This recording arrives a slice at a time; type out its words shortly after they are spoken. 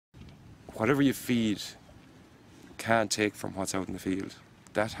whatever you feed can't take from what's out in the field.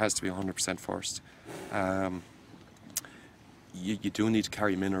 That has to be 100% first. You do need to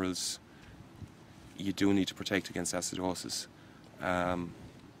carry minerals. You do need to protect against acidosis. To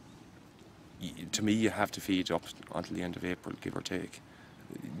me, you have to feed up until the end of April, give or take,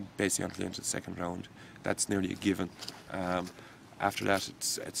 basically until the end of the second round. That's nearly a given. After that,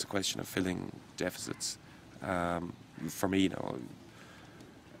 it's a question of filling deficits. For me,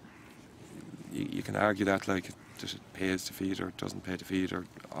 you can argue that like that it pays to feed or it doesn't pay to feed or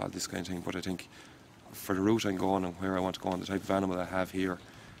all this kind of thing, but I think for the route I'm going and where I want to go and the type of animal I have here,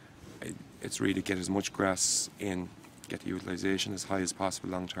 it's really get as much grass in, get the utilisation as high as possible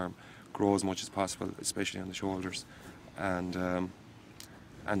long term, grow as much as possible, especially on the shoulders, and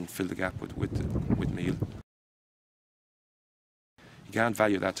fill the gap with meal. You can't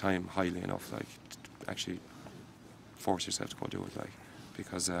value that time highly enough, like actually force yourself to go do it, like,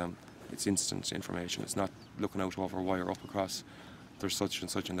 because it's instant information. It's not looking out over a wire up across. There's such and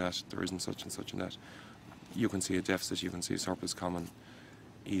such and that. There isn't such and such and that. You can see a deficit. You can see a surplus coming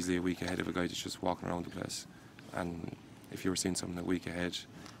easily a week ahead of a guy that's just walking around the place. And if you were seeing something a week ahead,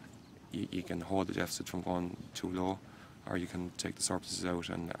 you can hold the deficit from going too low, or you can take the surpluses out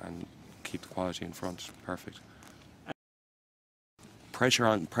and keep the quality in front. Perfect. Pressure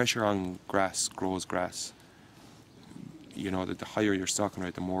on grass grows grass. You know, that the higher your stocking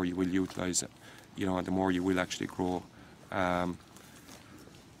rate, the more you will utilise it, you know, and the more you will actually grow. I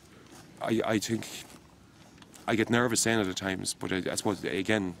think I get nervous saying it at times, but I suppose,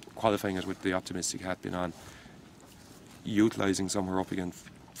 again, qualifying it with the optimistic hat being on, utilising somewhere up against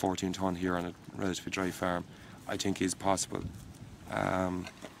 14 tonne here on a relatively dry farm, I think is possible,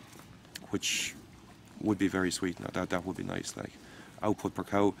 which would be very sweet. Now that would be nice. Like, output per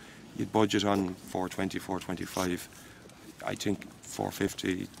cow, you'd budget on 420, 425. I think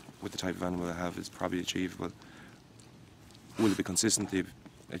 450 with the type of animal I have is probably achievable. Will it be consistently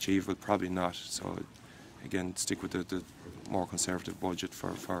achievable? Probably not. So again, stick with the more conservative budget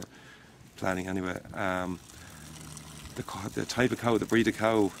for planning anyway. The type of cow, the breed of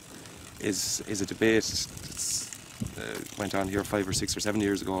cow, is a debate. It's went on here 5 or 6 or 7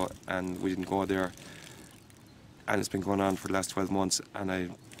 years ago, and we didn't go there. And it's been going on for the last 12 months, and I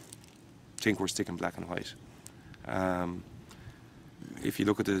think we're sticking black and white. If you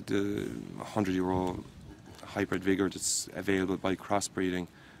look at the €100 hybrid vigour that's available by crossbreeding,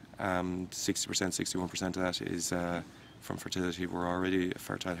 60%, 61% of that is from fertility. We're already a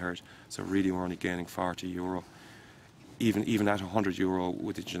fertile herd, so really we're only gaining €40. Even at €100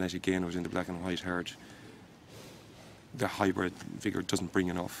 with the genetic gain within the black and white herd, the hybrid vigour doesn't bring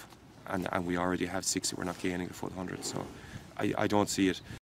enough, and we already have 60. We're not gaining a full 100, so I don't see it.